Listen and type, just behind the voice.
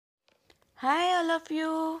Hi, all of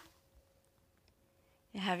you.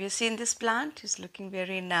 Have you seen this plant? It's looking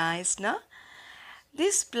very nice, no?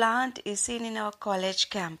 This plant is seen in our college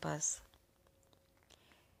campus.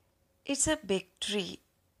 It's a big tree.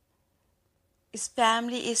 Its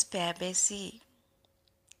family is Fabaceae.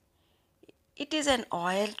 It is an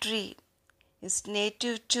oil tree. It's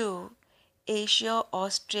native to Asia,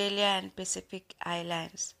 Australia, and Pacific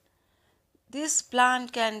Islands. This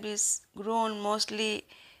plant can be grown mostly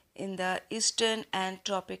in the eastern and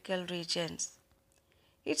tropical regions.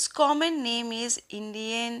 Its common name is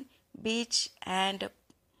Indian beech and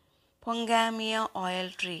Pongamia oil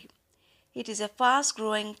tree. It is a fast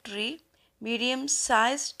growing tree, medium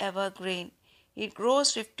sized evergreen. It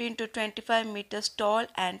grows 15 to 25 meters tall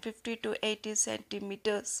and 50 to 80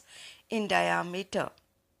 centimeters in diameter.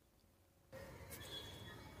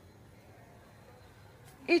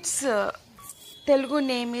 Its Telugu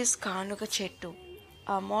name is Ganuga Chettu.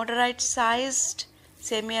 A moderate sized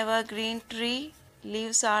semi evergreen tree.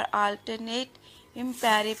 Leaves are alternate,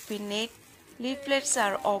 imparipinnate. Leaflets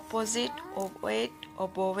are opposite, ovate,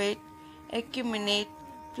 obovate, acuminate.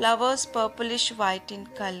 Flowers purplish white in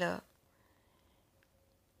color.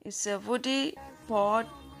 It's a woody pod,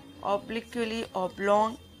 obliquely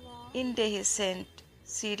oblong, indehiscent,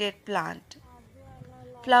 seeded plant.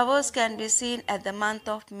 Flowers can be seen at the month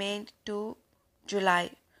of May to July.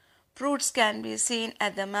 Fruits can be seen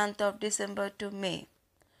at the month of December to May.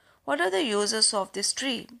 What are the uses of this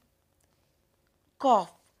tree?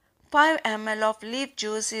 Cough. 5 ml of leaf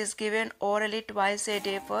juice is given orally twice a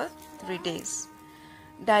day for 3 days.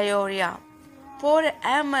 Diarrhea. 4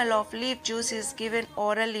 ml of leaf juice is given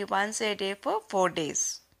orally once a day for 4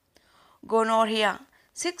 days. Gonorrhea.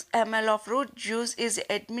 6 ml of root juice is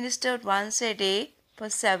administered once a day for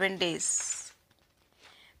 7 days.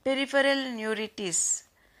 Peripheral neuritis.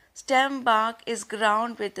 Stem bark is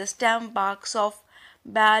ground with the stem barks of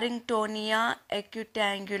Barringtonia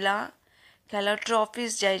acutangula,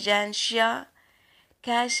 Calotropis gigantea,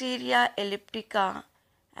 Cassia elliptica,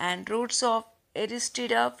 and roots of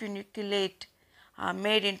Aristida funiculate are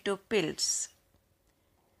made into pills.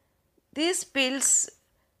 These pills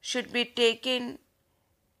should be taken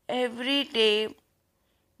every day,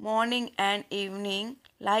 morning and evening.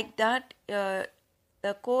 Like that,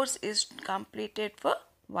 the course is completed for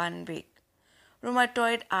 1 week.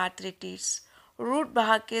 Rheumatoid arthritis. Root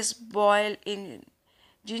bark is boiled in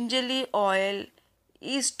gingerly oil,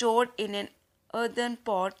 is stored in an earthen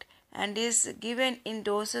pot, and is given in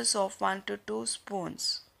doses of 1 to 2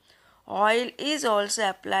 spoons. Oil is also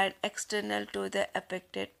applied external to the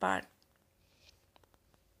affected part.